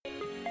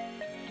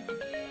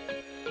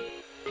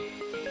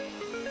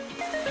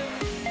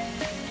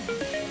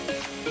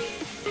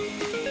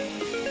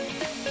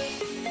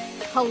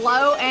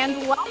Hello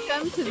and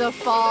welcome to the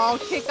fall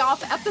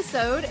kickoff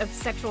episode of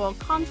Sexual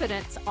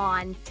Confidence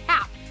on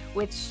Tap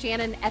with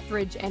Shannon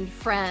Ethridge and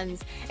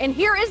friends. And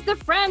here is the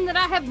friend that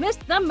I have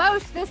missed the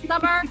most this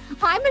summer.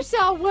 Hi,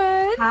 Michelle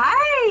Wood.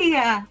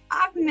 Hi,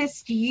 I've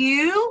missed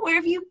you. Where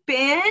have you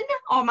been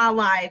all my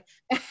life?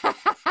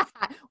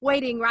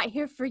 Waiting right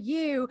here for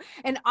you.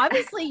 And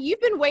obviously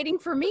you've been waiting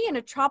for me in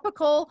a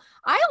tropical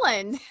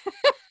island.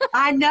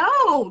 I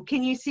know.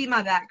 Can you see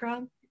my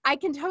background? I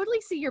can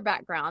totally see your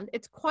background.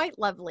 It's quite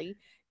lovely.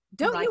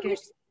 Don't like you wish?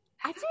 it?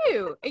 I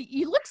do.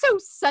 You look so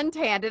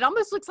suntanned. It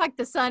almost looks like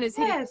the sun is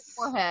hitting your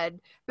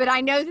forehead. But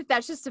I know that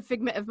that's just a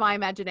figment of my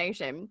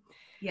imagination.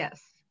 Yes.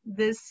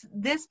 This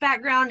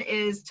background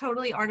is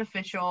totally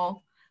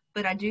artificial,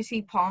 but I do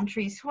see palm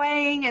trees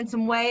swaying and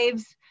some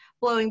waves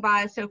blowing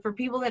by. So for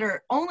people that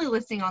are only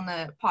listening on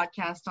the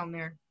podcast on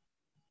their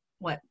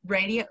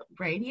radios?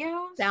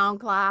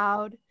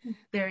 SoundCloud.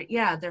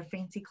 They're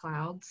fancy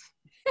clouds.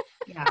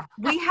 Yeah.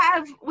 We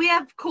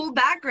have cool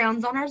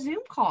backgrounds on our Zoom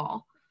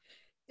call.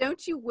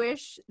 Don't you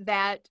wish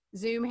that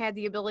Zoom had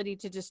the ability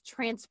to just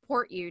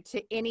transport you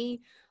to any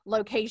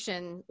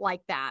location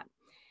like that?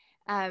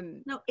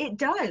 No, it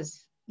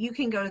does. You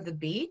can go to the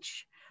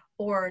beach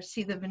or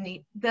see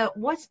the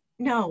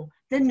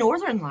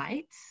Northern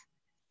Lights,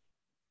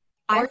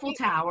 Eiffel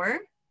Tower.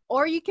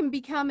 Or you can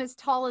become as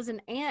tall as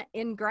an ant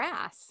in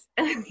grass.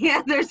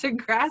 Yeah, there's a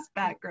grass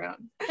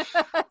background.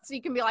 So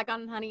you can be like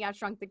on Honey, I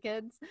Shrunk the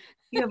Kids.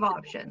 You have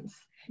options.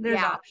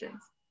 There's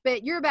options.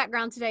 But your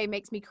background today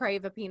makes me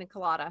crave a pina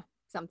colada,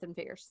 something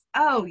fierce.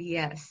 Oh,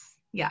 yes.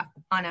 Yeah,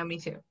 I know, me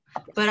too.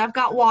 But I've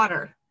got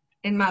water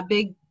in my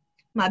big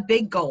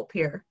gulp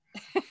here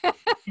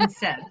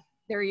instead.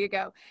 There you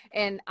go.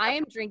 And I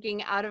am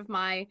drinking out of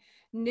my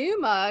new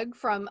mug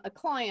from a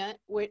client,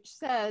 which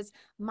says,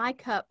 "My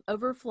cup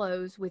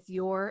overflows with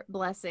your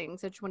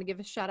blessings." I just want to give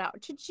a shout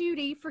out to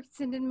Judy for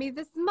sending me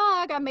this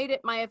mug. I made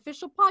it my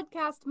official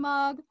podcast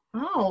mug.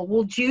 Oh,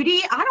 well,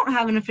 Judy, I don't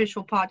have an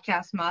official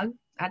podcast mug.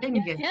 I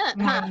didn't get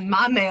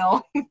my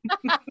mail.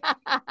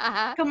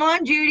 Come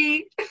on,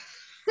 Judy.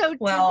 So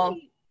tell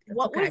me,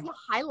 what was the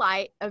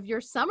highlight of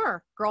your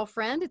summer,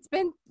 girlfriend? It's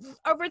been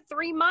over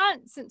 3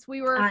 months since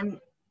we were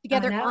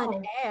together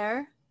on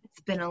air.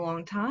 It's been a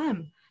long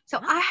time. So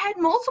I had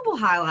multiple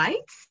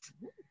highlights.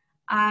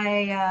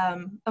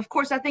 Of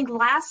course, I think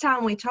last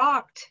time we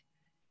talked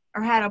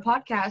or had a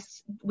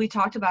podcast, we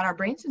talked about our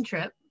Branson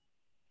trip.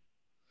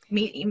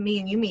 Me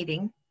and you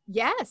meeting.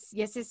 Yes.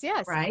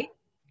 Right?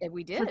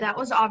 We did. So that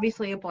was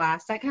obviously a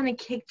blast. That kind of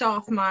kicked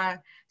off my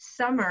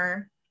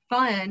summer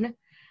fun.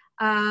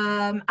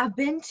 I've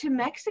been to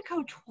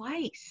Mexico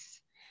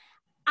twice.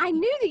 I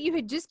knew that you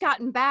had just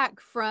gotten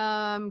back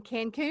from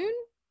Cancun.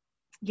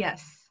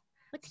 Yes.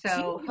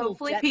 So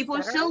hopefully people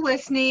are still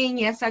listening.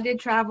 Yes, I did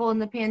travel in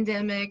the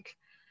pandemic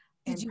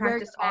and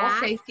practice all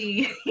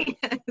safety.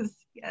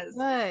 Yes.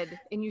 Good.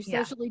 And you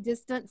socially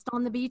distanced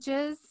on the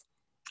beaches?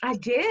 I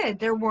did.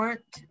 There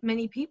weren't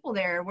many people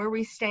there. Where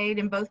we stayed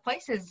in both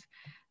places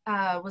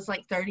was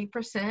like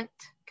 30%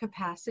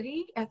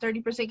 capacity, at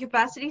 30%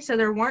 capacity. So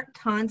there weren't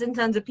tons and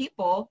tons of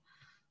people.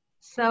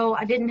 So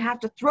I didn't have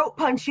to throat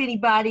punch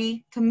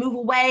anybody to move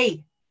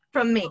away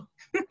from me.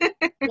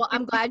 Well,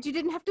 I'm glad you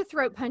didn't have to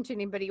throat punch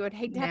anybody. You would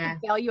hate to have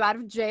to bail you out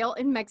of jail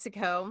in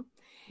Mexico.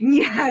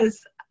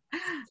 Yes.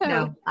 So,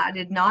 no, I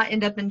did not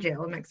end up in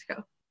jail in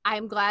Mexico.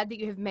 I'm glad that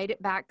you have made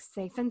it back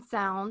safe and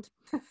sound.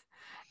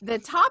 The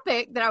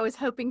topic that I was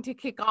hoping to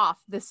kick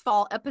off this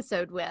fall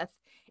episode with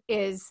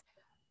is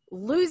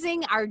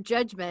losing our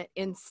judgment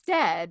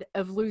instead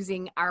of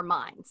losing our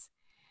minds.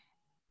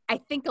 I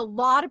think a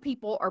lot of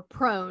people are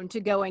prone to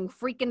going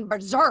freaking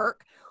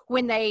berserk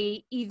when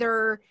they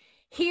either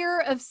hear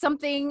of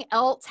something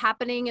else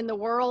happening in the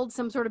world,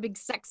 some sort of big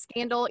sex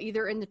scandal,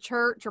 either in the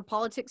church or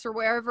politics or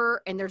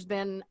wherever. And there's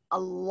been a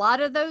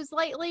lot of those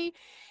lately.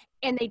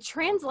 And they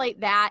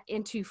translate that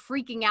into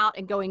freaking out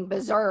and going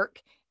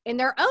berserk in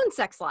their own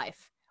sex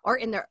life or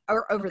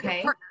over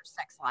their partner's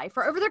sex life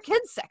or over their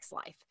kids' sex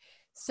life.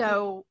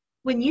 So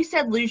when you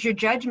said lose your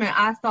judgment,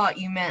 I thought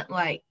you meant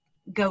like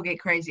go get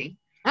crazy.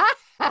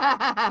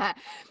 No.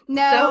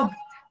 So,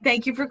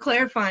 thank you for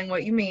clarifying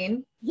what you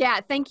mean.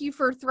 Yeah, thank you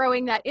for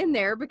throwing that in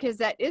there because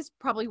that is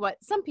probably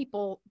what some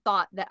people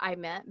thought that I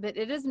meant, but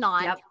it is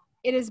not. Yep.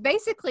 It is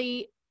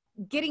basically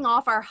getting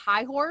off our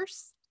high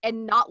horse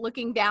and not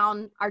looking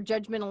down our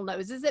judgmental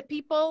noses at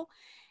people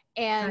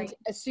and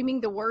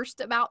assuming the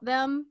worst about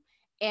them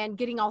and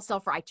getting all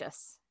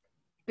self-righteous.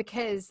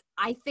 Because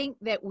I think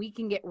that we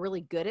can get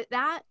really good at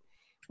that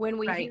when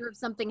we hear of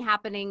something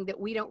happening that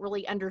we don't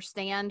really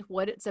understand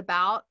what it's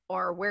about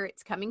or where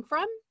it's coming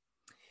from.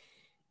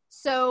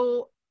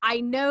 So I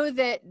know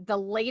that the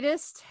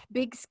latest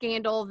big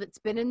scandal that's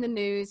been in the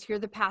news here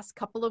the past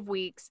couple of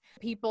weeks,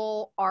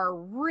 people are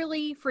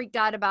really freaked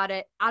out about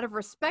it out of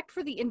respect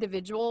for the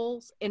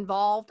individuals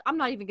involved. I'm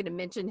not even going to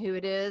mention who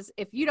it is.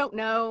 If you don't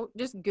know,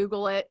 just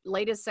Google it.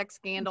 Latest sex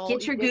scandal.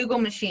 Get your Google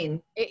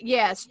machine.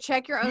 Yes,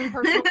 check your own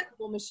personal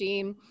Google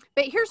machine.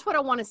 But here's what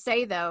I want to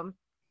say, though,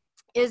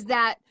 is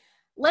that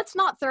let's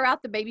not throw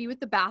out the baby with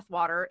the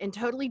bathwater and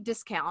totally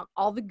discount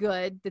all the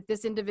good that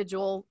this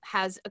individual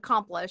has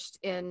accomplished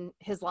in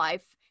his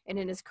life and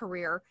in his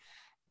career.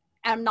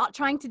 I'm not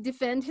trying to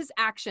defend his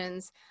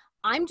actions.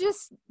 I'm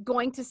just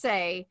going to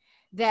say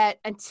that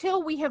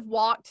until we have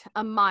walked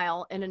a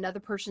mile in another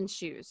person's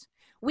shoes,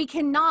 we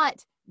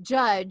cannot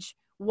judge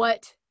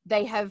what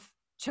they have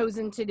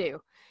chosen to do.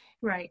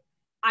 Right.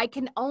 I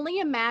can only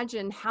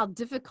imagine how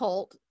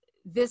difficult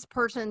this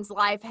person's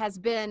life has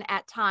been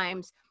at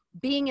times,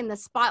 being in the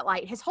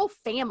spotlight, his whole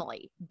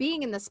family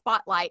being in the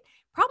spotlight,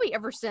 probably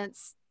ever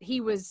since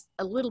he was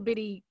a little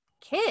bitty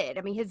kid.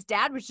 I mean, his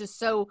dad was just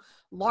so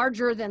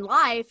larger than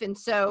life and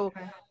so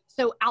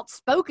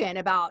outspoken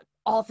about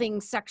all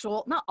things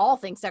sexual, not all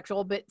things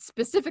sexual, but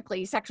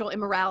specifically sexual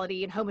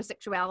immorality and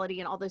homosexuality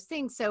and all those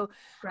things. So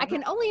I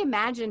can only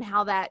imagine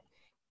how that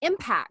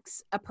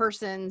impacts a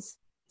person's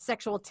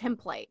sexual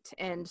template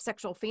and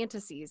sexual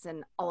fantasies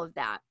and all of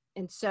that.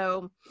 And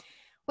so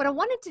what I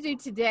wanted to do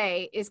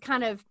today is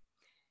kind of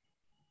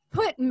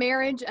put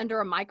marriage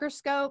under a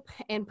microscope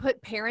and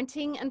put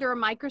parenting under a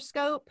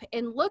microscope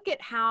and look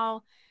at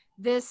how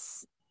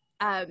this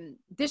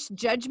this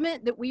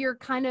judgment that we are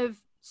kind of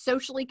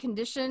socially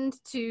conditioned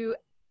to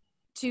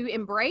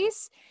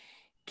embrace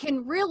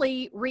can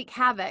really wreak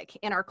havoc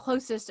in our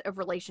closest of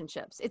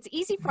relationships. It's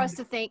easy for us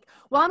to think,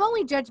 well, I'm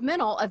only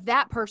judgmental of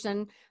that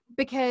person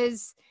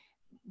because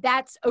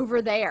that's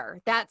over there.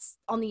 That's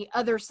on the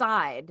other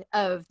side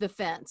of the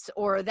fence,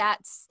 or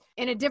that's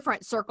in a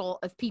different circle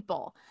of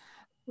people.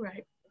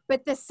 Right.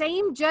 But the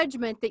same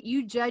judgment that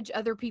you judge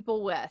other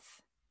people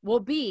with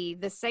will be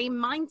the same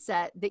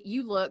mindset that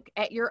you look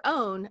at your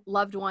own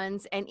loved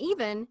ones and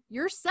even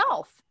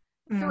yourself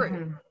through.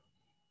 Mm-hmm.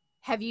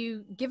 Have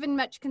you given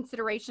much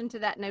consideration to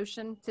that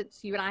notion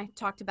since you and I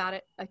talked about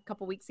it a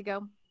couple weeks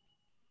ago?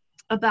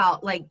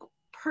 About like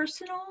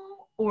personal,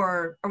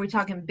 or are we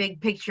talking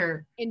big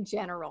picture? In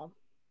general.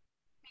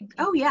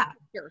 Oh yeah.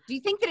 Sure. Do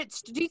you think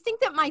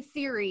that my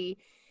theory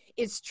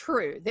is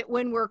true, that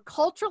when we're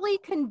culturally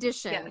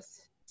conditioned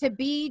to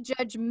be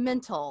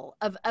judgmental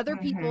of other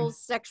people's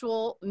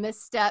sexual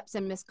missteps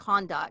and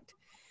misconduct,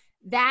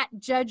 that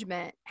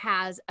judgment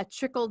has a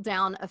trickle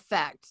down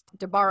effect,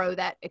 to borrow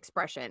that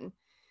expression?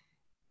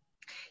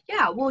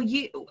 Yeah, well,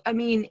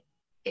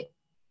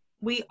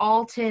 we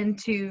all tend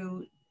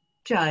to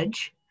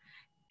judge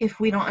if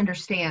we don't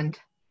understand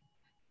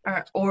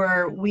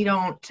or we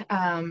don't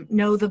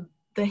know the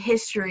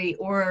history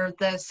or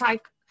the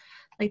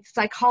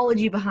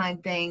psychology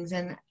behind things.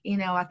 And,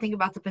 I think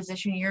about the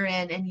position you're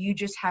in, and you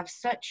just have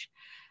such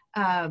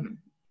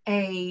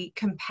a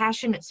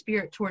compassionate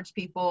spirit towards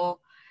people.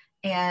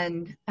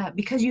 And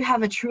because you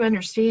have a true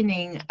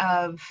understanding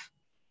of,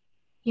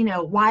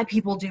 why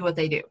people do what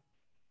they do.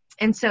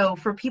 And so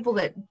for people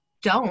that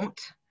don't,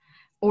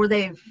 or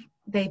they've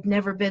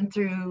never been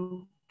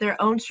through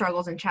their own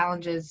struggles and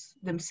challenges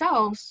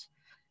themselves,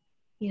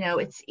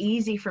 it's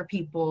easy for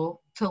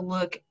people to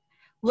look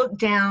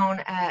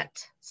down at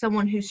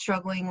someone who's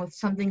struggling with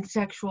something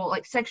sexual,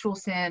 like sexual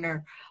sin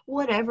or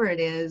whatever it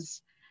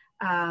is.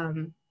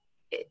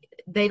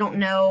 They don't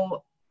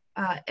know,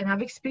 and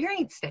I've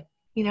experienced it,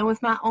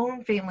 with my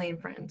own family and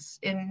friends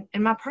in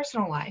my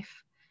personal life.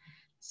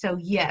 So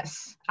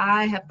yes,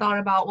 I have thought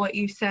about what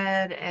you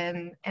said,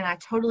 and I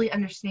totally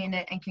understand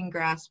it and can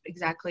grasp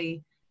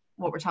exactly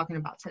what we're talking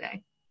about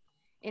today.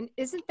 And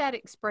isn't that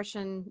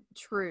expression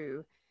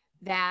true,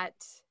 that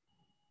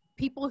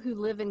people who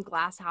live in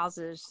glass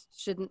houses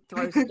shouldn't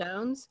throw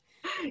stones?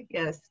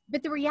 Yes.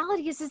 But the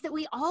reality is that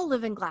we all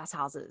live in glass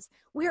houses.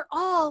 We're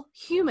all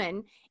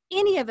human.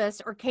 Any of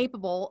us are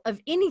capable of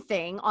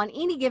anything on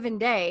any given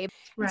day.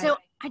 Right. So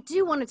I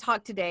do want to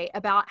talk today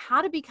about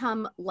how to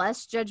become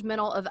less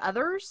judgmental of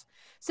others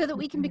so that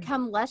we can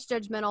become less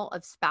judgmental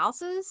of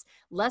spouses,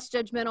 less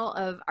judgmental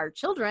of our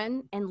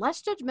children, and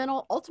less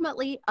judgmental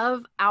ultimately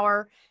of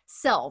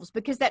ourselves,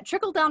 because that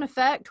trickle down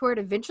effect where it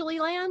eventually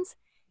lands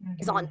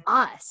is on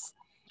us.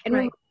 And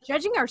when we're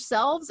judging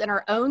ourselves and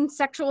our own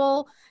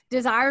sexual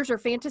desires or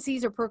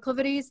fantasies or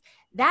proclivities,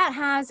 that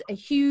has a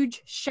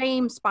huge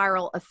shame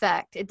spiral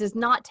effect. It does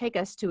not take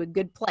us to a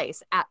good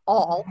place at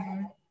all.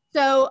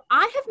 So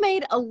I have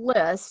made a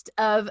list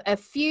of a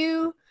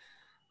few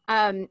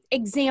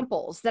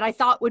examples that I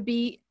thought would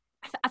be,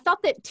 I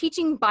thought that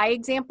teaching by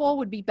example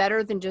would be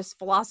better than just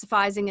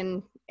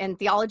philosophizing and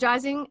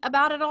theologizing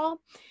about it all.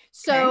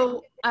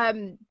 So,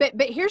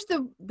 but here's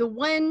the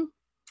one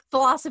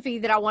philosophy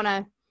that I want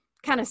to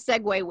kind of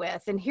segue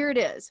with, and here it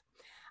is.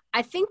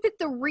 I think that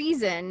the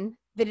reason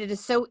that it is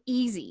so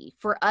easy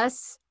for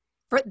us,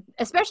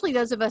 especially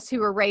those of us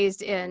who are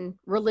raised in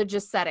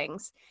religious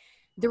settings,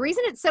 the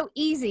reason it's so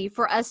easy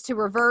for us to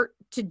revert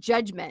to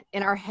judgment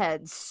in our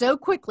heads so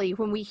quickly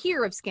when we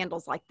hear of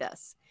scandals like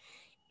this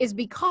is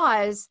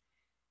because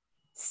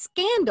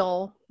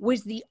scandal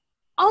was the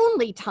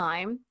only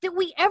time that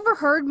we ever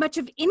heard much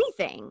of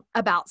anything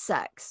about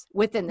sex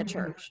within the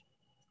church.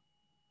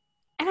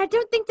 And I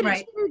don't think that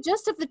it's true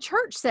just of the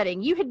church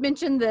setting. You had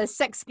mentioned the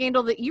sex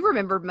scandal that you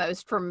remembered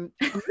most from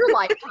your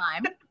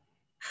lifetime.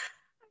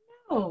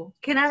 Oh,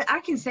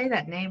 I can say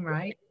that name,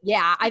 right?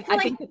 Yeah, I feel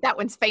like- think that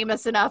one's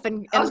famous enough.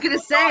 And I was going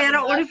to say, I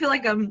don't want to feel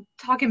like I'm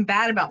talking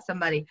bad about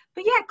somebody.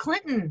 But yeah,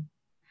 Clinton.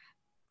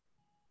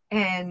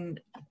 And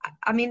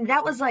I mean,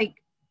 that was like,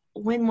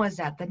 when was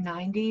that? The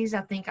 90s?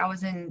 I think I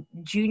was in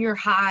junior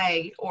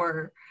high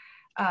or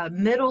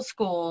middle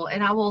school,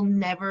 and I will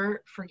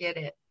never forget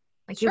it.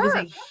 Like, it was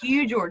a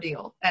huge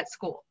ordeal at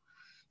school.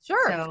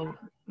 Sure. So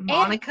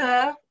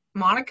Monica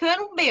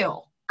and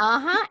Bill.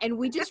 And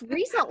we just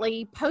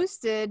recently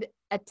posted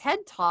a TED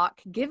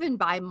Talk given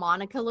by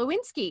Monica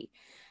Lewinsky.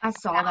 I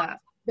saw that.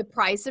 The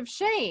price of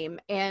shame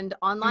and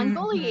online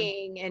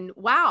bullying, and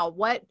wow,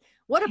 what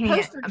a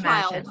poster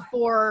child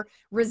for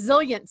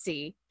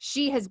resiliency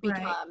she has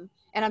become. Right.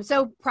 And I'm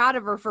so proud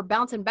of her for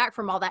bouncing back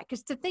from all that,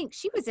 because to think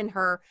she was in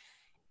her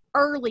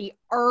early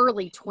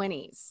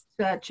 20s.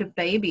 Such a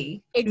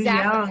baby.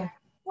 Exactly.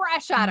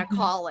 Fresh out of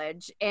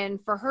college, and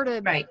for her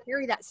to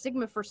carry that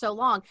stigma for so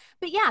long.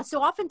 But yeah,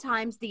 so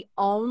oftentimes the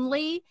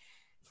only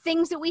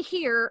things that we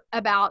hear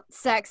about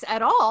sex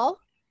at all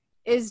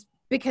is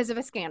because of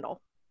a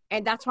scandal.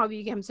 And that's why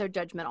we become so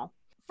judgmental.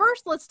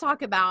 First, let's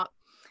talk about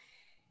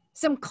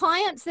some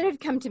clients that have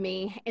come to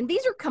me, and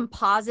these are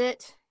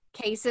composite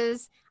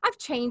cases. I've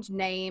changed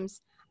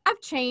names. I've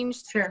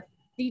changed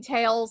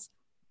details.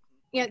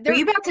 You know, are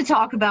you about to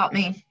talk about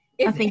me?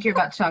 I think you're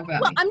about to talk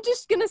about me. I'm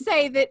just going to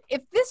say that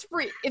if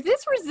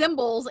this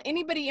resembles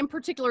anybody in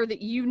particular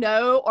that you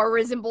know, or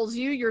resembles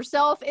you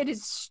yourself, it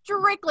is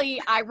strictly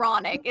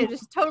ironic. It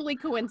is totally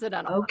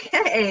coincidental.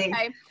 Okay.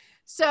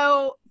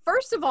 So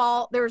first of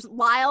all, there's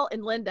Lyle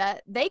and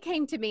Linda. They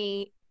came to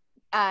me.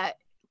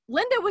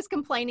 Linda was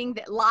complaining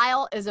that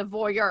Lyle is a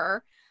voyeur.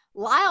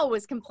 Lyle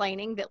was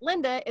complaining that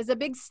Linda is a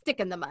big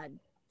stick in the mud.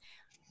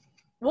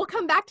 We'll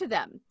come back to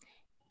them.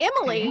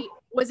 Emily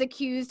was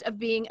accused of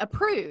being a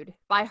prude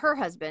by her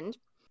husband,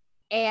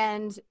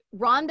 and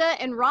Rhonda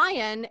and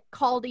Ryan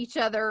called each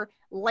other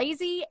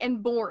lazy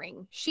and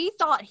boring. She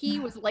thought he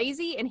was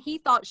lazy and he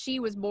thought she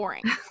was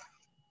boring.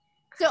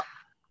 So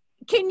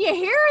can you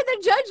hear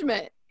the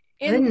judgment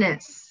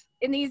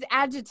in these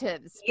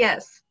adjectives?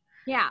 Yes.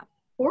 Yeah.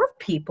 Poor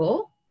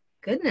people.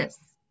 Goodness.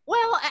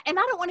 Well, and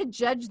I don't want to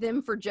judge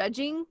them for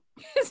judging.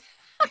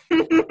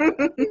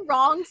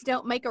 Wrongs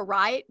don't make a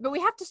right, but we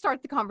have to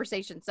start the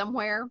conversation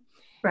somewhere.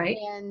 Right.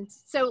 And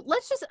so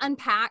let's just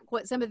unpack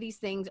what some of these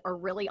things are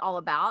really all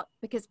about,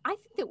 because I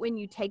think that when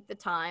you take the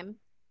time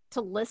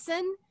to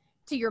listen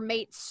to your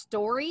mate's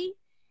story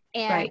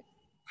and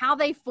how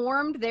they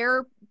formed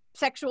their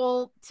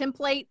sexual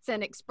templates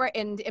and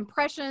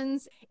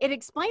impressions, it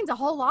explains a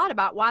whole lot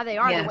about why they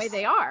are the way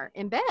they are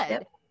in bed.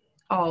 Yep.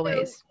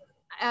 Always.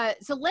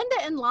 So Linda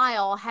and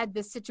Lyle had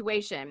this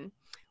situation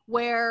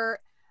where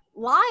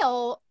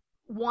Lyle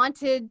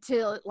wanted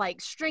to like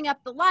string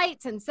up the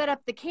lights and set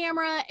up the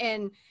camera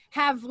and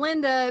have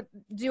Linda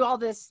do all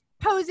this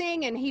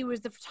posing, and he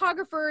was the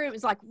photographer. It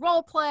was like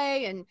role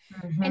play, and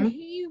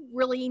he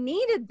really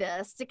needed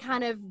this to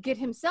kind of get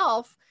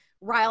himself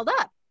riled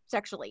up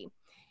sexually.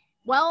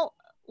 Well,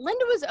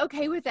 Linda was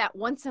okay with that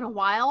once in a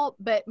while,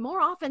 but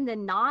more often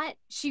than not,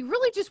 she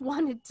really just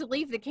wanted to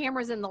leave the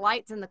cameras and the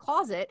lights in the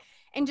closet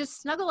and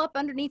just snuggle up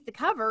underneath the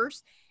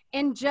covers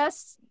and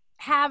just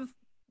have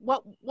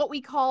what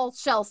we call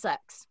shell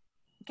sex.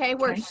 Okay.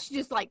 Where she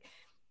just like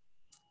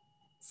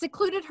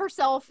secluded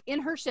herself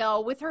in her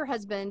shell with her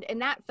husband,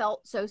 and that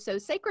felt so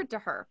sacred to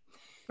her.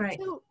 Right.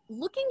 So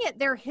looking at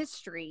their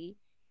history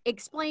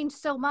explained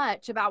so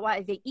much about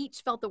why they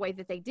each felt the way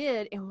that they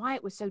did and why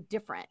it was so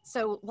different.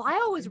 So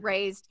Lyle was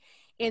raised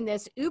in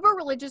this uber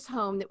religious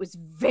home that was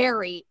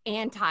very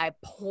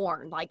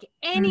anti-porn, like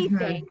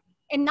anything.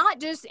 And not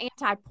just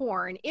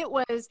anti-porn. It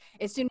was,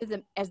 as soon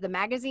as the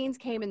magazines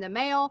came in the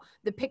mail,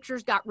 the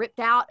pictures got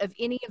ripped out of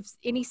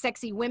any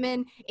sexy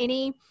women,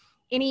 any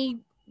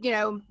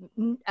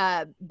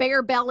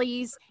bare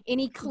bellies,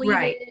 any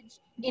cleavage,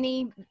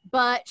 any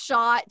butt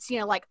shots,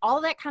 like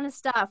all that kind of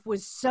stuff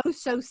was so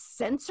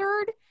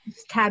censored.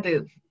 It's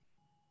taboo.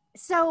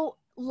 So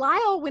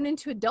Lyle went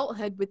into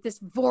adulthood with this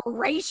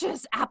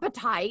voracious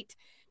appetite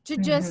to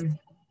just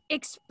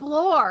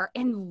explore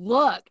and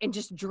look and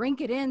just drink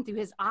it in through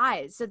his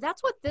eyes. So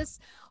that's what this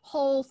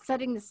whole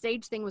setting the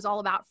stage thing was all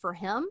about for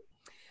him.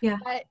 Yeah.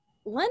 But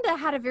Linda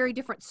had a very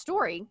different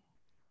story.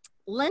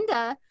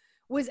 Linda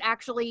was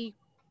actually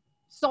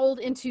sold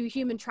into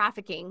human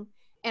trafficking,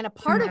 and a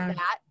part of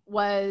that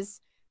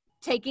was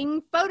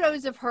taking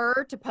photos of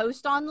her to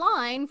post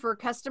online for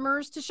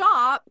customers to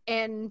shop.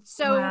 And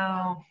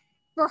so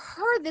for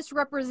her, this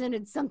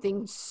represented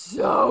something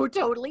so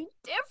totally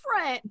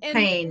different. And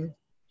pain.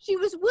 She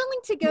was willing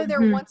to go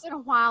there once in a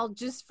while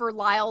just for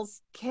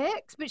Lyle's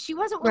kicks, but she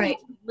wasn't willing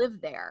to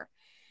live there.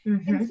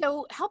 And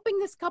so helping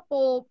this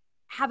couple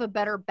have a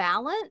better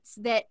balance,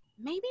 that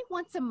maybe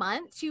once a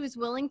month she was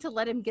willing to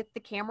let him get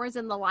the cameras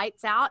and the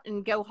lights out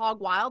and go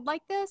hog wild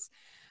like this.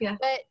 Yeah.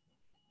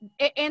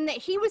 And that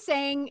he was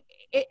saying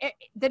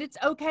that it's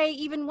okay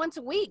even once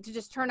a week to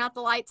just turn out the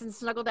lights and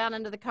snuggle down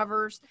under the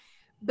covers,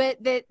 but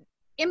that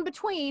in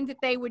between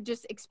that they would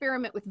just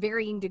experiment with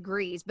varying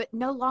degrees, but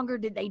no longer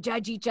did they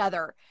judge each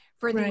other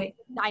for the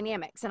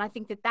dynamics. And I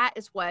think that that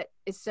is what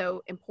is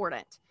so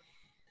important.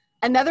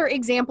 Another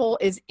example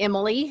is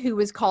Emily, who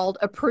was called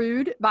a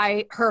prude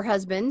by her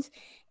husband.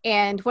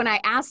 And when I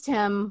asked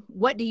him,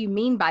 what do you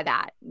mean by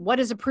that? What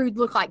does a prude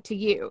look like to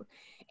you?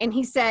 And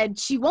he said,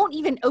 she won't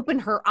even open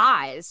her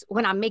eyes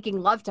when I'm making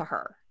love to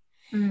her.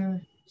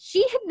 Mm.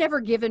 She had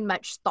never given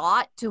much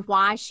thought to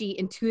why she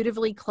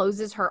intuitively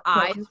closes her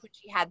eyes when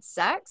she had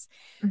sex.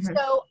 Mm-hmm.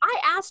 So I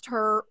asked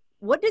her,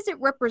 what does it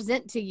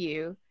represent to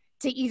you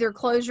to either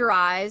close your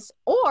eyes,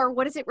 or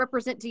what does it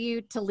represent to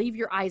you to leave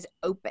your eyes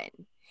open?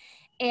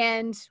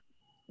 And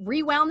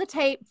rewound the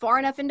tape far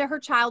enough into her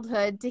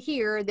childhood to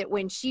hear that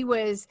when she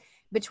was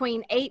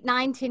between 8,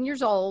 9, 10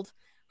 years old,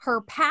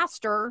 her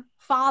pastor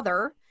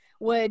father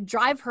would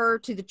drive her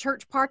to the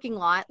church parking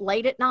lot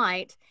late at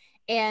night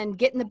and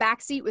get in the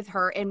back seat with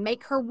her and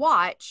make her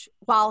watch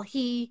while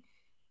he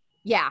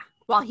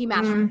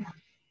masturbated.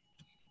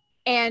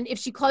 And if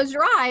she closed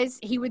her eyes,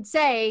 he would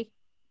say,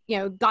 you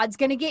know, God's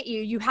going to get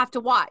you. You have to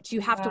watch.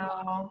 You have to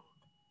watch.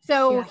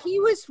 So he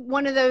was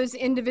one of those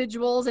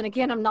individuals. And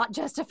again, I'm not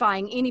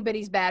justifying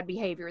anybody's bad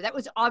behavior. That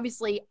was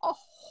obviously a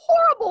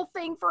horrible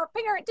thing for a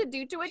parent to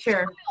do to a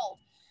child.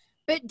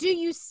 But do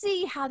you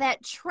see how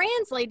that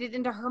translated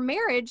into her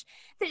marriage,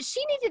 that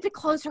she needed to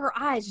close her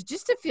eyes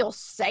just to feel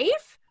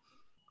safe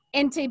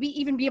and to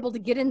even be able to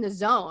get in the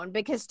zone?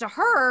 Because to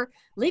her,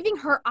 leaving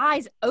her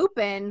eyes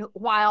open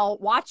while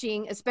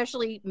watching,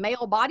 especially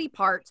male body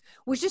parts,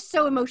 was just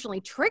so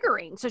emotionally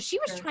triggering. So she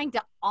was trying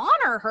to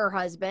honor her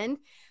husband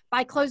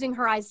by closing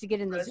her eyes to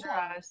get in the zone.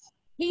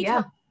 He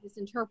totally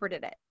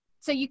misinterpreted it.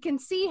 So you can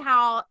see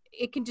how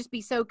it can just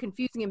be so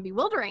confusing and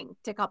bewildering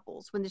to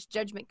couples when this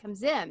judgment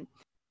comes in.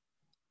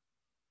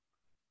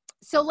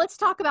 So let's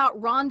talk about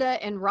Rhonda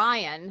and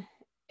Ryan,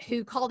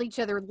 who called each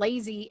other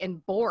lazy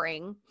and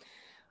boring.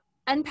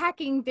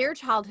 Unpacking their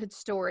childhood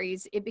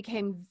stories, it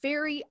became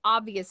very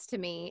obvious to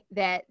me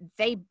that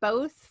they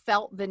both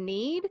felt the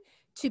need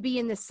to be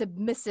in the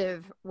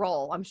submissive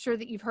role. I'm sure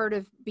that you've heard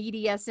of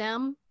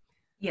BDSM.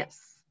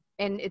 Yes.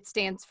 And it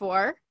stands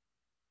for?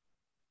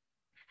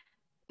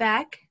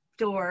 Back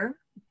door.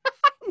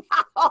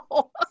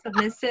 No.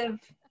 Submissive.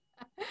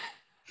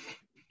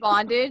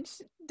 Bondage,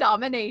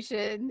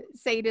 domination,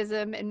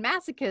 sadism, and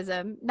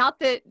masochism. Not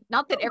that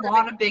a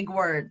lot of big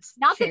words.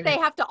 Not that they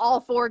have to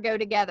all four go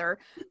together,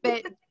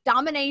 but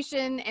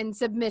domination and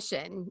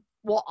submission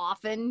will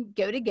often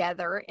go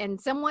together.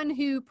 And someone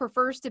who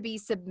prefers to be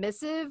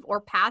submissive or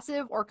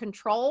passive or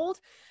controlled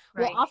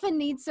will often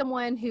need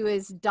someone who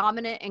is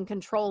dominant and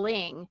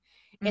controlling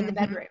in the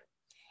bedroom.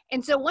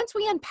 And so once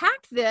we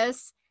unpacked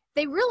this,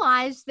 they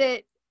realized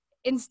that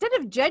instead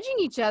of judging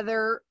each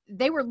other,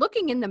 they were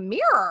looking in the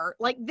mirror.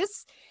 Like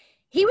this,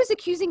 he was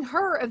accusing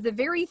her of the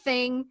very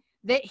thing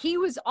that he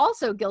was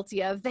also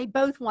guilty of. They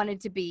both wanted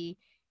to be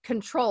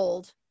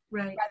controlled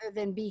rather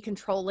than be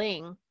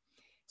controlling.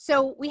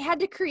 So we had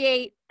to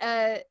create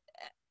a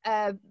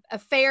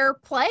fair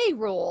play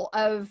rule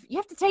of, you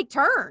have to take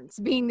turns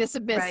being the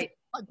submissive.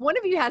 Like one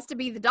of you has to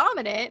be the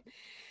dominant,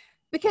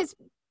 because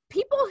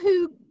people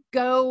who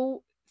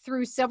go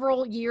through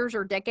several years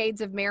or decades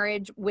of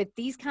marriage with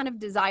these kind of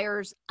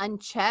desires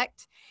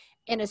unchecked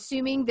and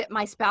assuming that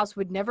my spouse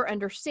would never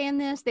understand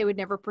this, they would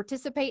never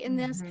participate in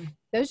this,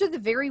 those are the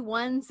very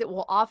ones that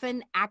will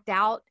often act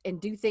out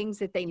and do things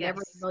that they never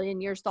in a million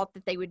years thought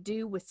that they would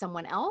do with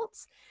someone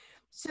else.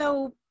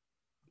 So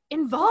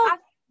involve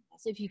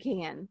us if you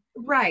can.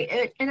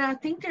 Right. And I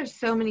think there's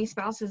so many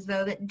spouses,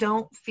 though, that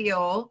don't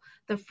feel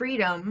the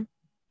freedom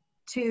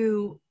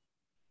to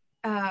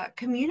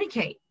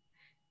communicate.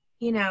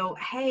 You know,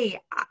 hey,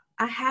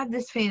 I have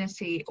this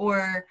fantasy,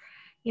 or,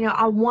 you know,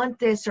 I want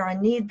this, or I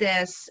need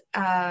this.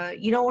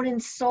 You don't want to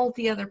insult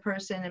the other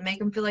person and make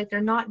them feel like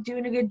they're not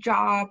doing a good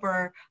job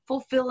or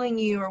fulfilling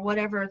you, or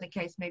whatever the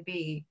case may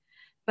be.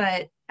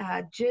 But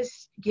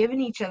just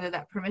giving each other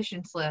that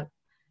permission slip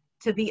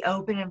to be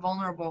open and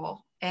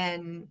vulnerable,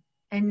 and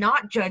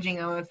not judging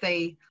them if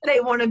they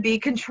want to be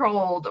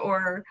controlled,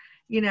 or,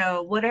 you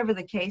know, whatever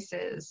the case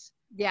is.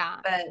 Yeah.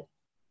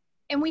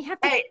 And we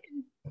have to. Hey,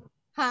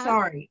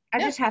 sorry, I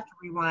just have to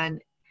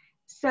rewind.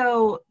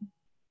 So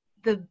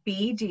the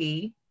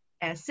BDSM,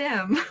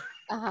 I've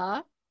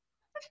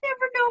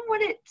never known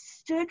what it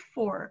stood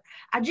for.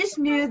 I just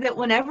knew that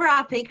whenever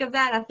I think of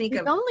that, I think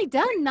We've only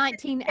done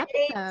 19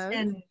 episodes.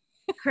 And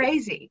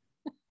crazy.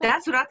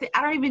 That's what I think.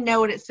 I don't even know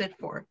what it stood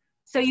for.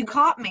 So you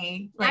caught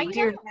me like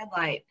deer in the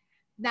headlight.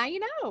 Now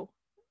you know.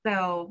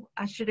 So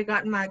I should have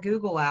gotten my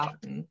Google out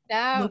and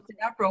looked it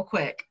up real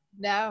quick.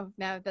 No,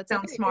 that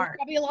sounds smart. There's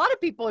probably a lot of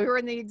people who are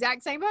in the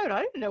exact same boat.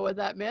 I didn't know what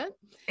that meant.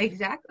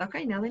 Exactly.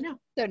 Okay, now they know.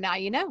 So now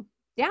you know.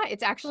 Yeah,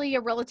 it's actually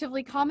a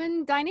relatively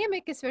common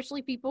dynamic,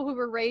 especially people who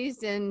were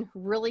raised in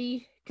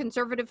really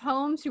conservative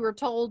homes who were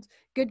told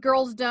good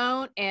girls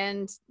don't,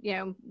 and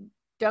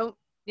don't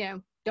be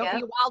a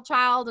wild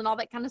child and all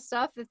that kind of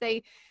stuff, that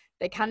they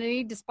kind of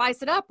need to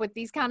spice it up with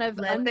these kind of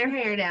let their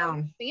hair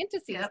down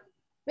fantasies. Yep.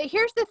 But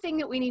here's the thing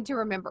that we need to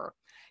remember.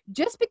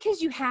 Just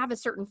because you have a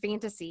certain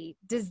fantasy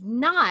does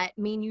not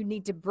mean you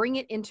need to bring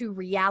it into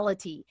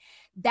reality.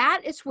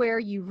 That is where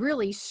you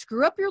really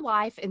screw up your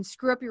life and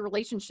screw up your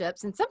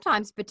relationships, and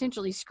sometimes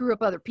potentially screw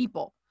up other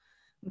people.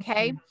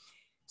 Okay. Mm-hmm.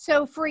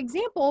 So for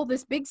example,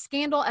 this big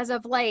scandal as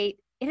of late,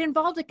 it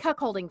involved a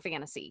cuckolding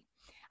fantasy.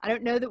 I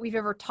don't know that we've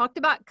ever talked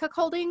about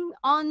cuckolding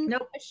on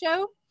Nope. a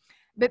show,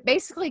 but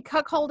basically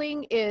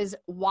cuckolding is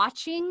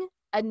watching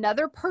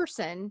another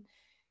person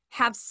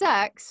have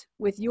sex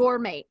with your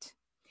mate.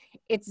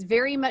 It's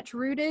very much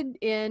rooted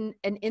in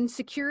an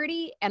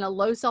insecurity and a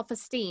low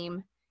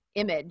self-esteem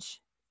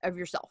image of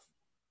yourself.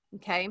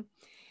 Okay.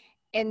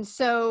 And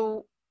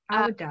so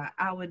I would die.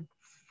 I would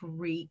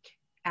freak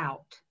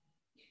out.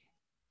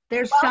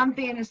 There's some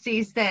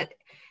fantasies that,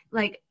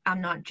 like, I'm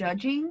not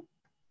judging,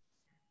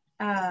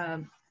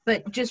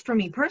 but just for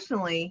me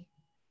personally,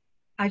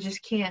 I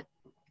just can't.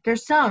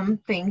 There's some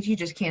things you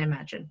just can't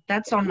imagine.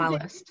 That's on my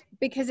list.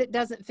 Because it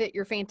doesn't fit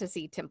your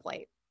fantasy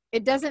template.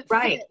 It doesn't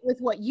fit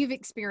with what you've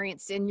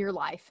experienced in your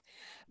life.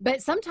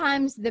 But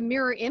sometimes the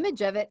mirror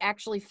image of it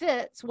actually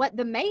fits what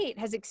the mate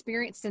has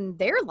experienced in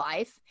their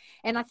life.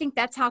 And I think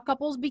that's how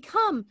couples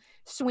become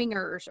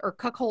swingers or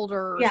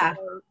cuckolders. Yeah,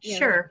 or,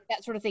 sure.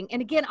 that sort of thing. And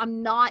again,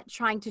 I'm not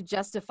trying to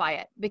justify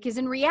it, because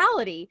in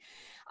reality,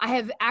 I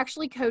have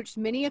actually coached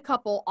many a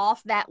couple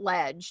off that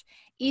ledge.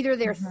 Either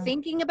they're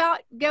thinking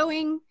about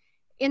going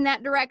in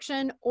that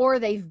direction, or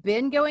they've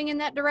been going in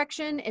that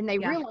direction, and they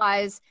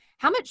realize,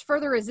 how much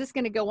further is this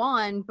going to go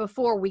on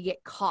before we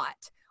get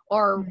caught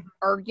or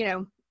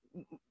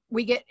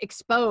we get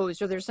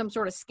exposed, or there's some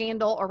sort of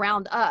scandal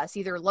around us,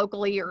 either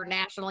locally or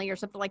nationally or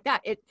something like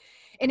that.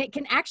 And it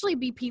can actually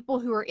be people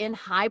who are in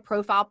high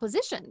profile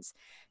positions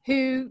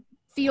who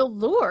feel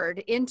lured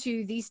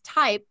into these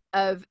type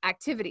of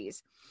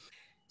activities.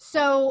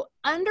 So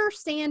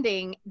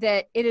understanding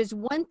that it is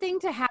one thing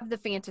to have the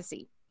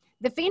fantasy.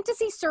 The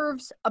fantasy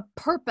serves a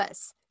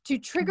purpose to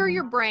trigger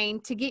your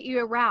brain to get you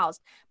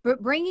aroused,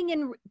 but bringing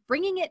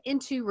it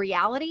into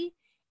reality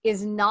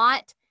is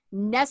not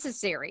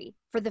necessary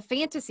for the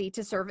fantasy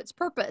to serve its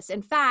purpose.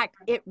 In fact,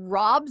 it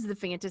robs the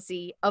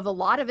fantasy of a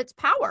lot of its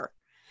power.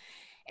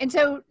 And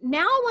so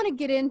now I want to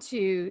get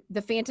into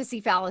the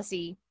fantasy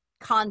fallacy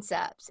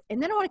concepts.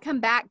 And then I want to come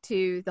back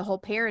to the whole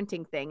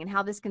parenting thing and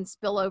how this can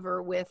spill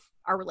over with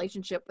our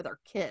relationship with our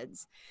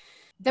kids.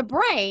 The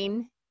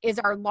brain is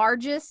our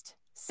largest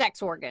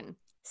sex organ.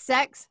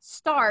 Sex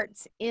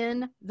starts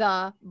in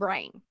the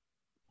brain.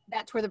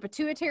 That's where the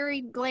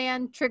pituitary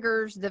gland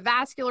triggers the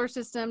vascular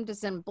system to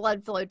send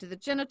blood flow to the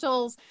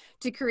genitals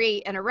to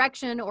create an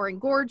erection or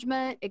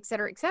engorgement, et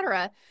cetera, et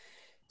cetera.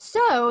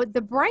 So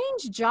the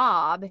brain's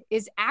job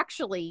is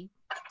actually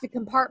to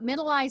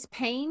compartmentalize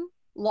pain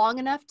long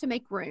enough to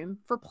make room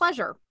for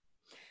pleasure,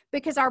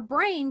 because our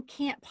brain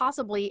can't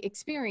possibly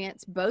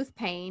experience both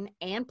pain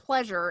and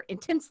pleasure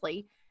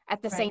intensely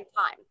at the same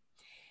time.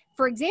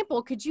 For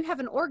example, could you have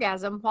an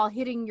orgasm while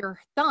hitting your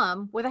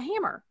thumb with a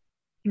hammer?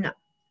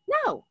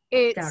 No,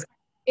 it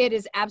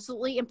is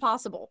absolutely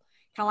impossible.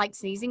 Kind of like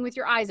sneezing with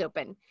your eyes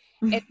open.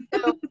 And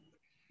so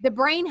the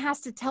brain has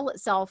to tell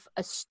itself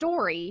a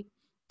story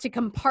to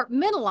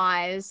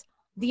compartmentalize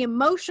the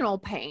emotional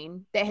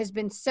pain that has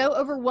been so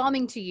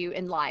overwhelming to you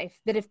in life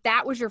that if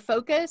that was your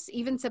focus,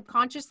 even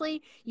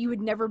subconsciously, you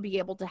would never be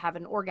able to have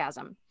an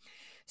orgasm.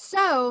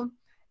 So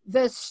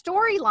the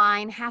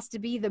storyline has to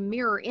be the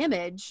mirror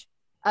image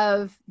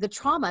of the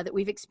trauma that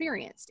we've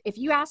experienced. If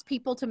you ask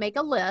people to make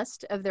a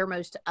list of their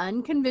most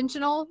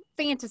unconventional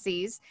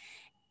fantasies,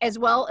 as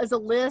well as a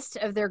list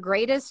of their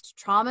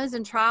greatest traumas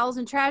and trials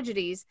and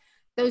tragedies,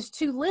 those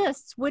two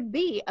lists would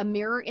be a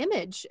mirror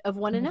image of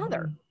one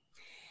another.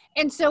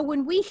 And so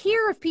when we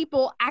hear of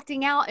people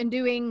acting out and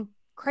doing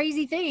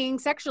crazy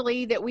things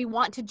sexually that we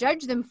want to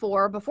judge them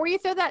for, before you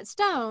throw that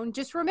stone,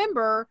 just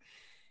remember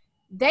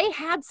they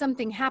had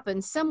something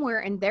happen somewhere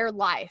in their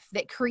life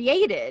that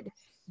created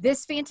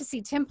this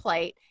fantasy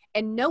template,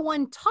 and no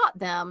one taught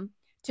them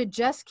to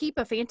just keep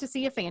a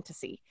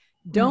fantasy.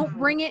 Don't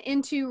bring it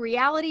into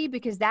reality,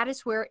 because that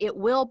is where it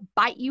will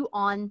bite you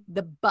on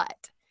the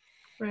butt.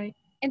 Right.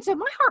 And so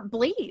my heart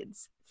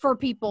bleeds for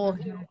people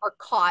who are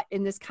caught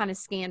in this kind of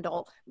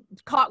scandal,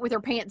 caught with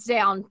their pants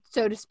down,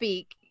 so to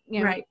speak,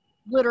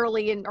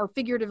 literally or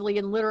figuratively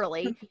and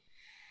literally.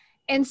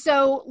 And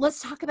so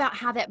let's talk about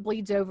how that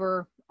bleeds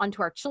over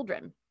onto our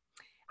children.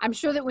 I'm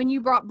sure that when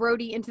you brought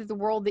Brody into the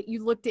world, that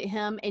you looked at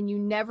him and you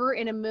never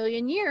in a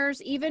million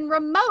years even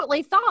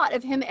remotely thought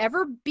of him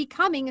ever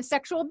becoming a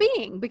sexual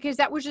being, because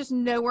that was just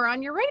nowhere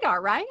on your radar,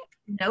 right?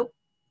 Nope.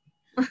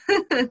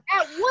 At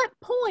what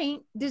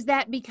point does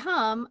that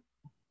become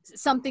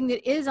something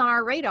that is on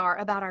our radar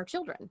about our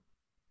children?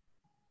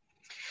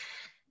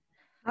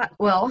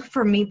 Well,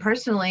 for me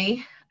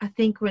personally, I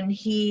think when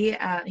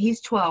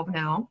he's 12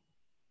 now.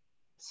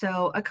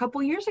 So a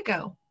couple years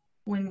ago,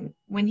 when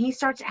he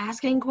starts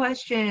asking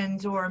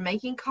questions or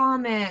making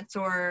comments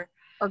or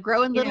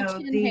growing little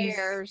chin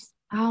hairs.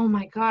 Oh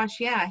my gosh,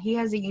 yeah, he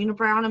has a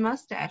unibrow and a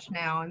mustache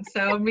now. And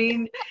so, I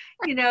mean,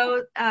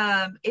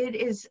 it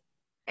is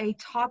a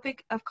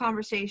topic of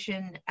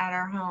conversation at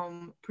our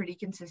home pretty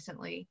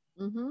consistently,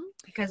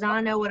 because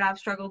I know what I've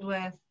struggled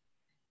with,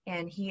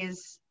 and he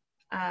is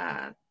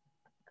a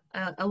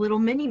little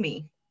mini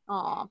me.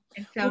 Aw.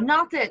 And so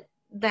not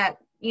that,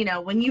 you know,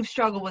 when you've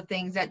struggled with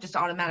things, that just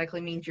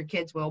automatically means your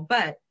kids will,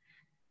 but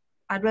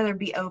I'd rather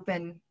be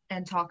open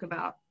and talk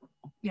about,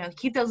 you know,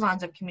 keep those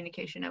lines of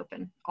communication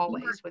open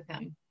always with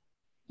him.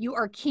 You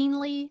are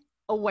keenly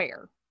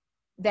aware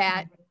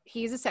that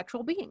he is a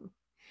sexual being.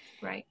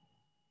 Right.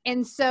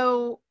 And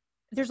so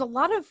there's a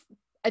lot of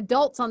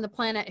adults on the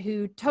planet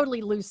who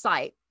totally lose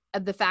sight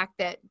of the fact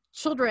that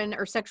children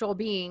are sexual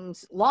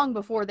beings long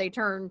before they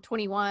turn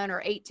 21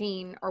 or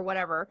 18 or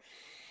whatever.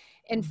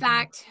 In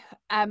fact,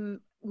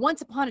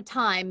 once upon a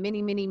time,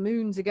 many, many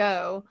moons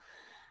ago,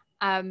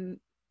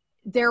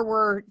 there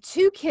were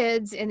 2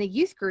 kids in the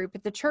youth group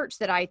at the church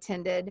that I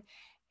attended.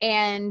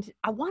 And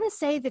I want to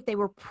say that they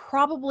were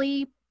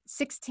probably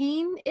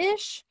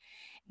 16-ish.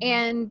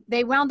 And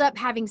they wound up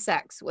having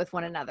sex with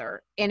one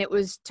another, and it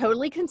was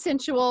totally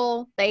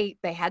consensual. They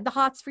had the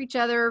hots for each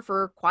other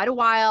for quite a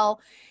while.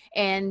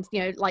 And,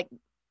 you know, like,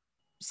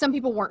 some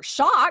people weren't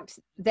shocked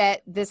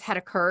that this had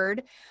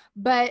occurred,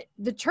 but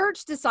the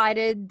church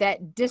decided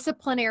that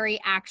disciplinary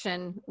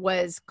action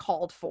was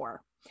called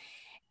for.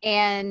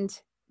 And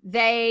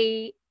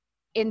they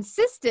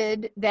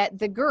insisted that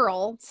the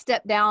girl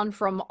step down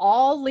from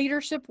all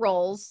leadership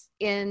roles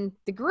in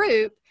the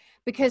group,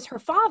 because her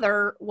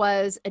father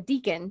was a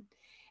deacon,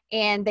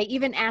 and they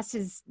even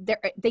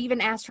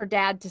asked her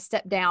dad to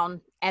step down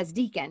as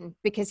deacon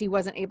because he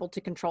wasn't able to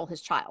control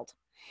his child.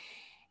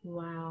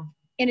 Wow.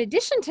 In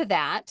addition to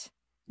that,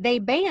 they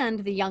banned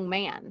the young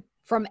man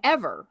from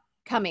ever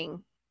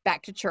coming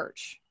back to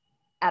church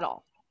at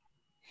all.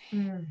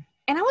 And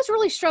I was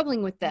really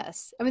struggling with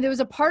this. I mean, there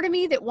was a part of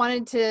me that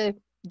wanted to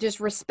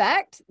just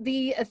respect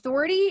the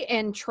authority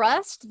and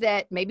trust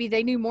that maybe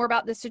they knew more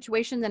about this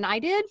situation than I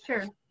did.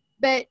 Sure.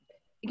 But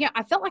yeah,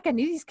 I felt like I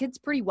knew these kids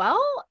pretty well.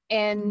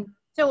 And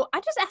so I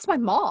just asked my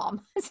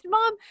mom. I said,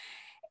 Mom,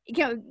 you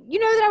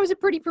know that I was a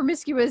pretty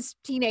promiscuous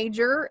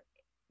teenager,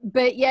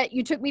 but yet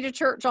you took me to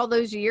church all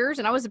those years,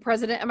 and I was the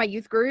president of my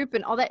youth group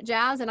and all that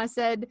jazz. And I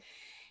said,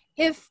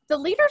 if the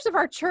leaders of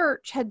our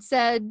church had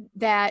said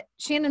that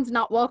Shannon's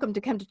not welcome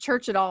to come to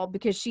church at all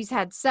because she's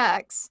had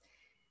sex,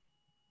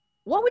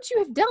 what would you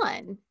have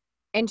done?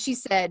 And she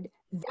said,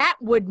 that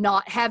would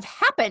not have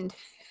happened.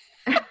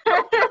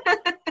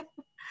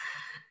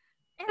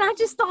 And I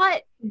just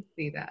thought,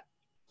 see that.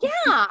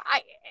 Yeah.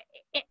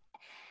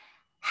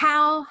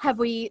 How have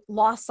we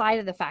lost sight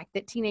of the fact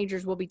that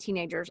teenagers will be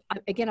teenagers?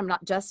 Again, I'm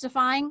not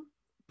justifying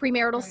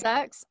premarital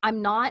sex.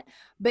 I'm not.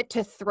 But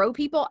to throw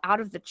people out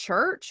of the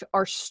church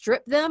or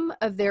strip them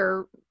of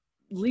their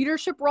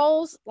leadership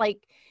roles,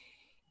 like,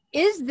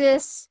 is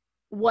this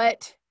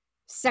what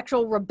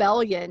sexual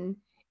rebellion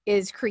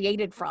is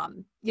created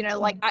from? You know,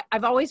 like,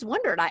 I've always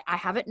wondered, I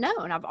haven't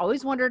known. I've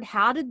always wondered,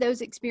 how did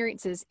those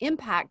experiences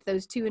impact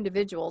those 2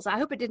 individuals? I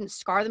hope it didn't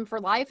scar them for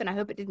life, and I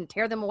hope it didn't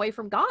tear them away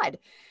from God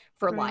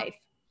for life.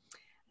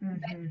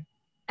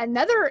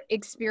 Another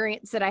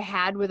experience that I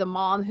had with a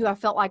mom who I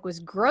felt like was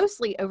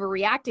grossly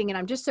overreacting, and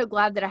I'm just so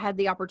glad that I had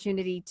the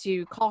opportunity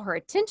to call her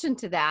attention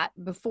to that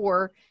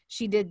before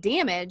she did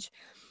damage.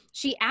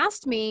 She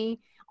asked me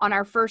on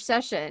our first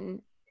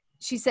session,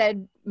 she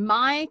said,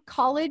 my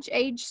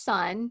college-age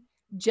son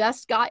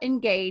just got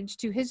engaged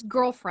to his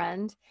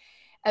girlfriend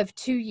of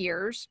 2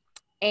 years,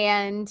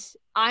 and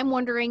I'm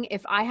wondering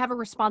if I have a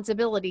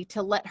responsibility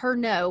to let her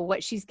know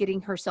what she's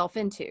getting herself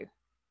into.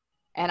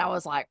 And I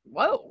was like,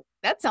 whoa,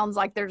 that sounds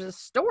like there's a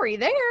story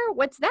there.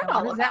 What's that all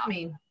about? What does that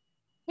mean?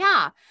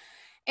 Yeah.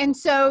 And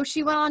so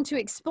she went on to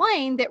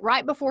explain that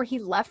right before he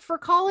left for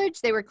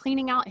college, they were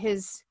cleaning out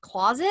his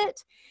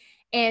closet,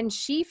 and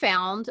she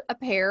found a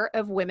pair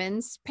of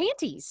women's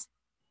panties.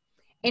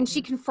 And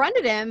she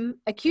confronted him,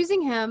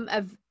 accusing him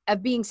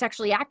of being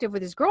sexually active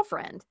with his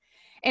girlfriend.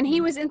 And he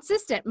was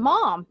insistent,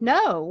 Mom,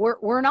 no,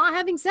 we're not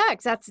having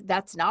sex.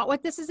 That's not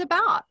what this is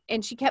about.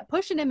 And she kept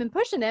pushing him.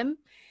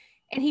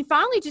 And he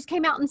finally just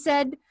came out and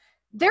said,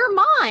 they're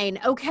mine.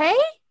 Okay,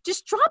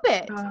 just drop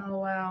it. Oh,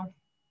 wow.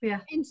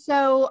 Yeah. And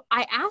so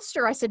I asked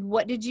her, I said,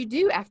 what did you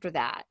do after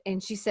that?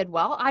 And she said,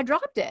 well, I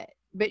dropped it.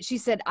 But she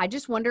said, I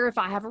just wonder if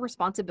I have a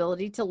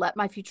responsibility to let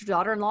my future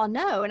daughter-in-law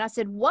know. And I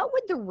said, what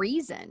would the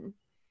reason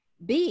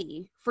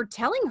be for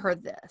telling her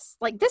this?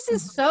 Like, this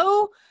is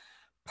so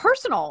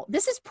personal.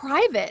 This is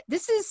private.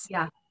 This is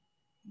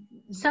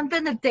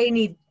something that they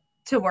need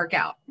to work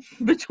out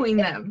between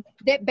them.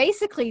 That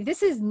basically,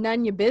 this is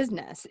none your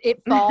business.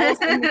 It falls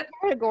in the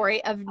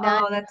category of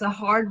none. Oh, that's a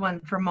hard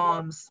one for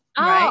moms,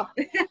 right?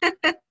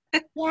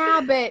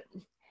 Yeah, but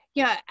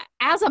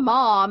as a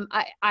mom,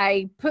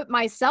 I put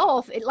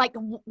myself, like,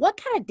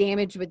 what kind of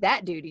damage would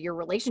that do to your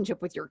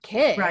relationship with your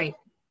kid? Right.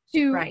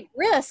 To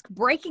risk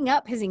breaking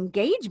up his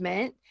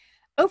engagement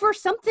over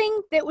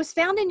something that was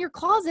found in your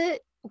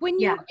closet when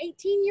you were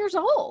 18 years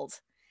old.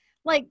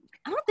 Like,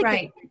 I don't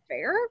think that's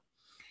fair.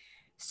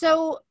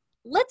 So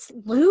let's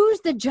lose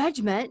the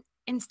judgment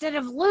instead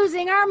of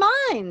losing our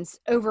minds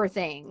over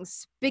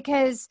things,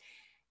 because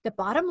The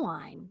bottom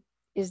line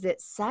is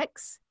that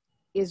sex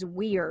is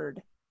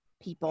weird,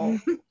 people.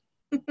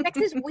 Sex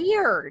is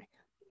weird.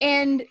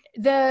 And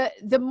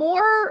the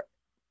more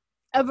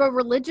of a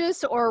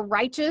religious or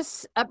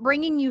righteous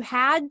upbringing you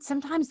had,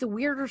 sometimes the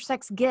weirder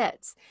sex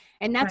gets.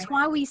 And that's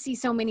why we see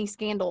so many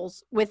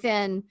scandals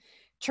within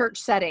church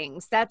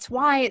settings. That's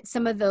why it's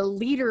some of the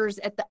leaders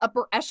at the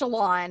upper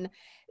echelon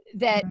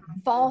that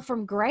fall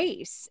from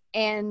grace.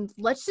 And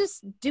let's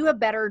just do a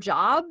better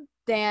job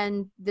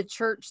than the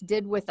church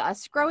did with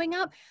us growing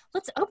up.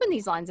 Let's open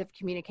these lines of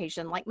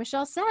communication. Like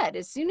Michelle said,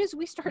 as soon as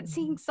we start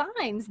seeing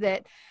signs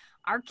that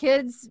our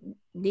kids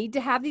need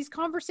to have these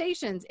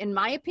conversations, in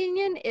my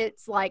opinion,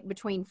 it's like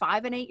between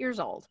 5 and 8 years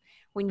old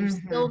when you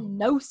still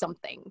know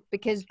something,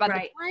 because by the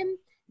time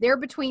they're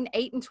between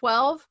 8 and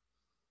 12,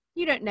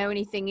 you don't know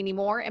anything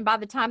anymore. And by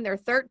the time they're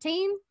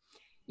 13,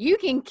 you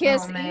can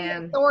kiss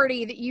any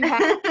authority that you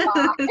have.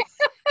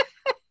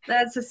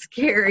 That's a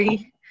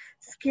scary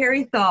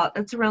thought.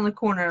 That's around the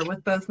corner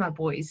with both my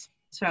boys.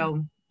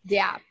 So,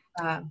 yeah.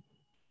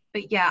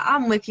 But yeah,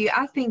 I'm with you.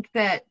 I think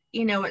that,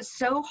 it's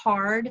so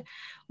hard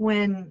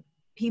when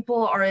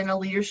people are in a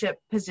leadership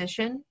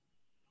position.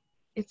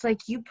 It's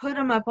like you put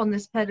them up on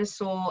this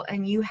pedestal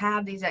and you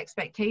have these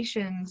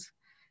expectations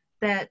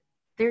that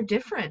they're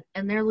different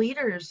and they're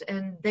leaders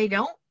and they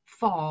don't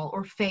fall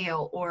or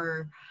fail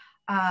or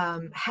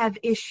have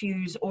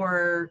issues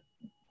or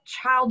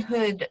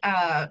childhood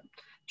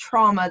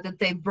trauma that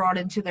they brought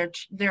into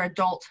their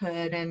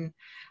adulthood. And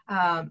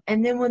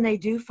then when they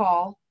do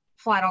fall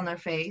flat on their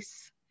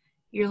face,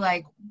 you're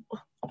like,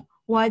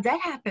 why'd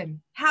that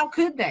happen? How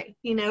could they?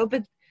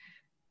 But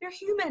they're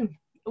human.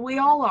 We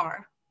all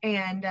are.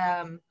 And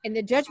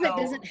the judgment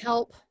doesn't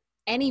help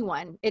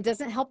anyone. It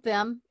doesn't help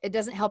them. It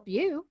doesn't help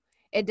you.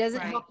 It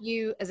doesn't help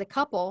you as a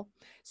couple.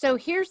 So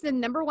here's the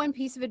number one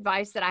piece of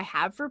advice that I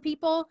have for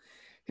people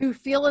who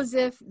feel as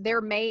if their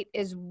mate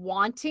is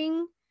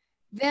wanting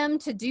them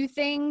to do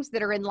things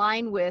that are in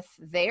line with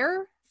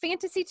their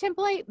fantasy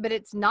template, but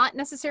it's not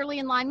necessarily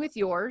in line with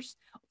yours,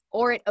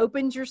 or it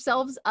opens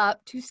yourselves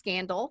up to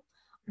scandal,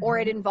 or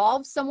it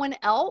involves someone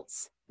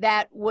else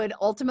that would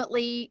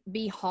ultimately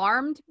be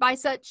harmed by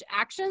such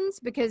actions,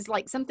 because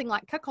like something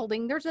like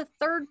cuckolding, there's a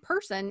third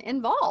person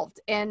involved.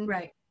 And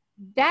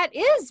that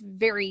is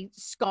very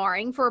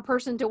scarring for a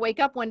person to wake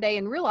up one day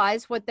and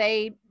realize what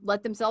they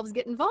let themselves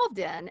get involved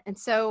in. And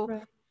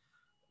so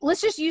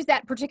let's just use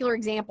that particular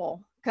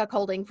example,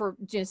 cuckolding, for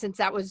since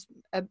that was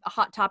a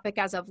hot topic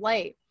as of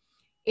late.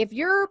 If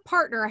your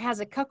partner has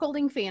a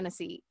cuckolding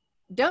fantasy,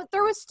 don't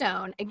throw a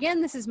stone.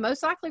 Again, this is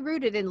most likely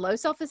rooted in low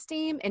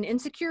self-esteem and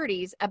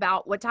insecurities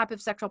about what type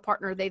of sexual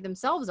partner they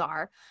themselves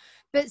are.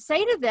 But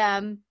say to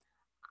them,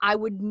 I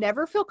would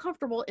never feel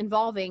comfortable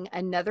involving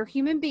another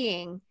human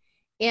being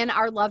in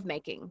our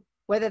lovemaking,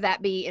 whether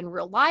that be in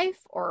real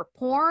life or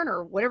porn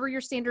or whatever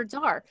your standards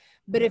are.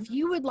 But if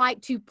you would like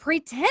to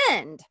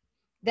pretend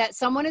that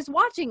someone is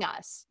watching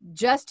us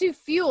just to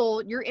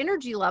fuel your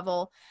energy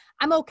level,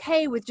 I'm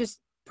okay with just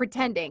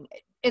pretending.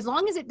 As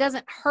long as it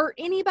doesn't hurt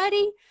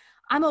anybody,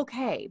 I'm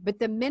okay. But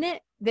the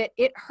minute that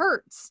it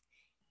hurts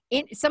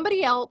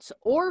somebody else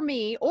or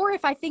me, or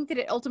if I think that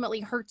it ultimately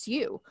hurts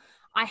you,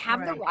 I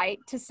have the right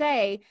to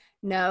say,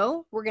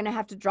 no, we're going to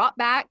have to drop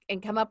back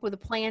and come up with a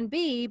plan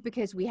B,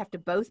 because we have to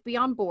both be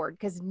on board,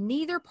 because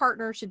neither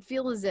partner should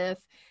feel as if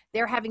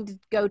they're having to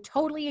go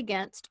totally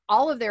against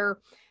all of their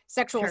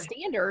sexual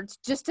standards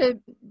just to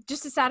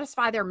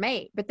satisfy their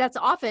mate. But that's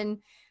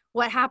often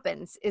what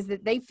happens, is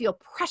that they feel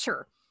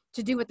pressure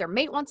to do what their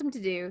mate wants them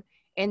to do.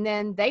 And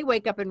then they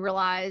wake up and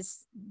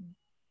realize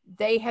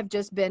they have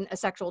just been a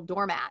sexual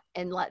doormat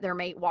and let their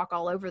mate walk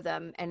all over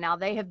them. And now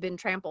they have been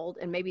trampled,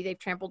 and maybe they've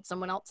trampled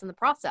someone else in the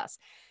process.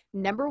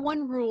 Number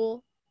one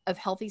rule of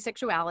healthy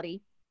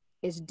sexuality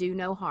is do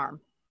no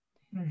harm.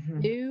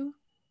 Do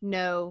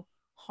no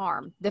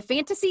harm. The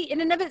fantasy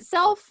in and of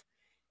itself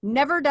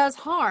never does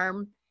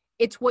harm.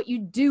 It's what you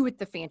do with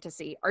the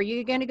fantasy. Are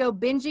you going to go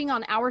binging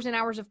on hours and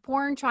hours of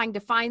porn trying to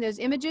find those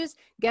images?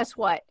 Guess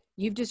what?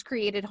 You've just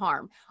created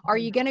harm. Are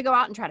you going to go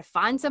out and try to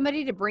find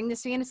somebody to bring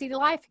this fantasy to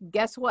life?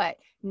 Guess what?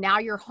 Now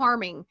you're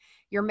harming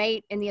your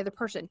mate and the other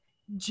person.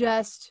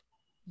 Just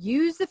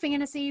use the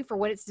fantasy for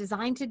what it's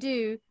designed to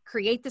do.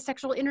 Create the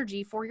sexual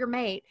energy for your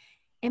mate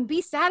and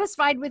be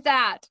satisfied with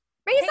that.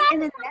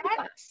 And in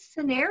that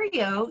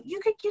scenario, you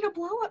could get a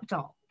blow-up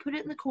doll, put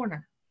it in the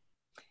corner.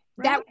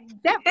 That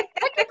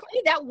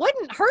technically that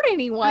wouldn't hurt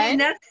anyone. I mean,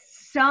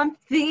 that's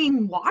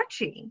something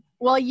watching.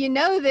 Well, you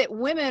know that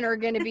women are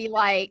going to be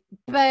like,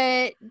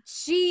 but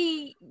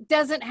she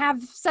doesn't have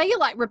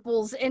cellulite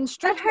ripples and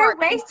stretch marks.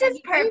 Her waist is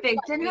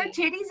perfect and her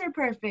titties are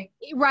perfect.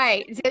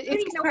 Right.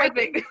 It's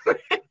perfect.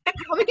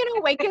 Probably going to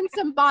awaken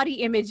some body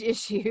image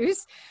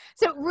issues.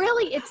 So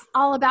really, it's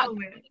all about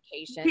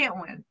communication. Can't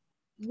win.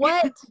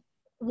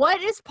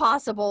 What is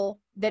possible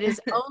that is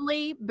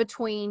only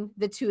between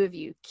the two of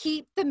you?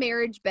 Keep the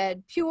marriage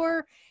bed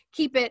pure.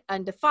 Keep it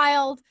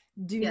undefiled.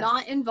 Do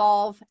not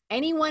involve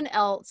anyone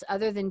else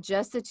other than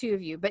just the two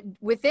of you. But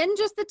within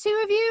just the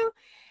two of you,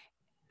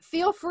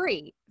 feel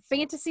free.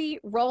 Fantasy,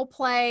 role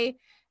play,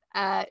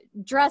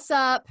 dress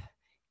up.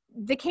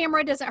 The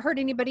camera doesn't hurt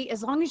anybody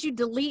as long as you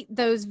delete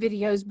those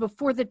videos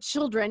before the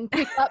children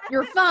pick up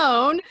your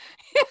phone.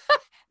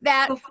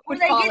 That would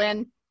fall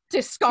in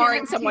to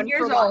scarring someone years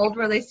for life. old,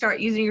 where they start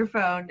using your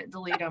phone,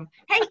 delete them.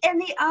 Hey, and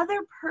the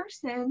other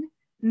person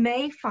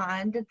may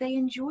find that they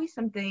enjoy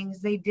some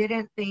things they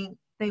didn't think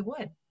they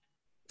would.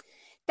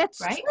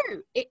 That's right?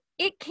 True.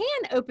 It can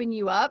open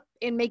you up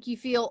and make you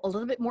feel a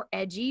little bit more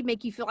edgy,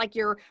 make you feel like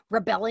you're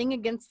rebelling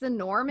against the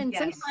norm. And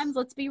Yes. sometimes,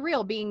 let's be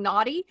real, being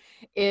naughty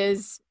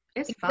is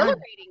It's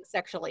exhilarating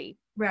sexually.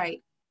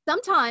 Right.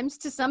 Sometimes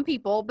to some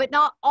people, but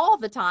not all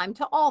the time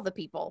to all the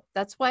people.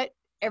 That's what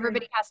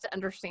everybody has to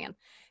understand.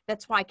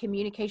 That's why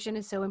communication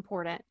is so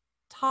important.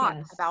 Talk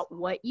about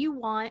what you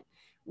want,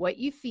 what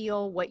you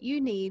feel, what you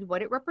need,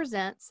 what it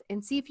represents,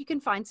 and see if you can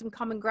find some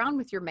common ground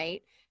with your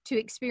mate to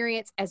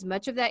experience as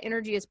much of that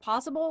energy as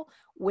possible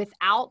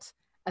without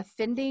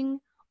offending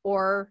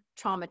or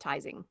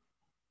traumatizing.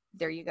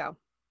 There you go.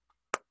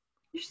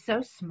 You're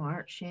so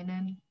smart,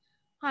 Shannon.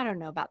 I don't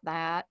know about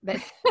that, but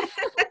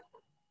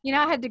you know,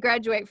 I had to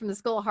graduate from the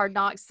School of Hard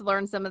Knocks to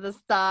learn some of this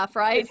stuff,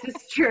 right? This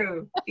is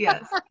true.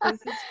 Yes, this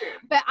is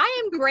true. But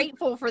I am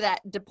grateful for that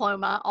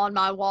diploma on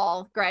my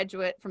wall,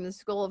 graduate from the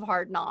School of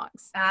Hard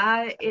Knocks.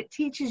 It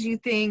teaches you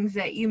things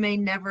that you may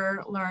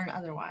never learn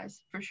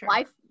otherwise, for sure.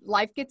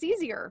 Life gets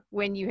easier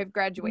when you have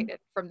graduated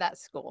from that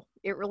school.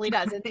 It really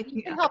does. And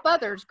you can help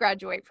others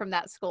graduate from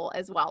that school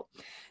as well.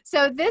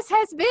 So this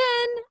has been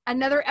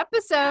another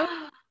episode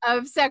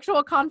of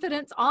Sexual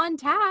Confidence on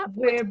Tap.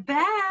 We're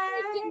back.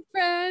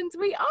 Friends,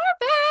 we are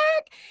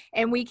back.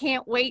 And we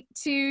can't wait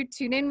to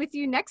tune in with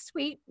you next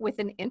week with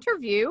an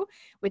interview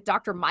with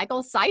Dr.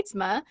 Michael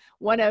Seitzma,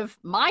 one of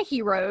my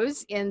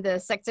heroes in the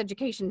sex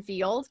education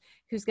field,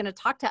 who's going to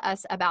talk to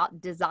us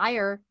about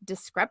desire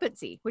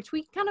discrepancy, which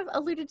we kind of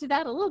alluded to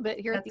that a little bit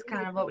here. That's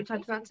kind of what we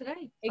talked about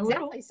today.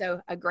 Exactly. So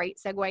a great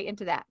segue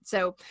into that.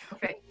 So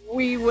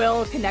we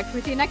will connect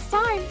with you next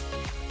time.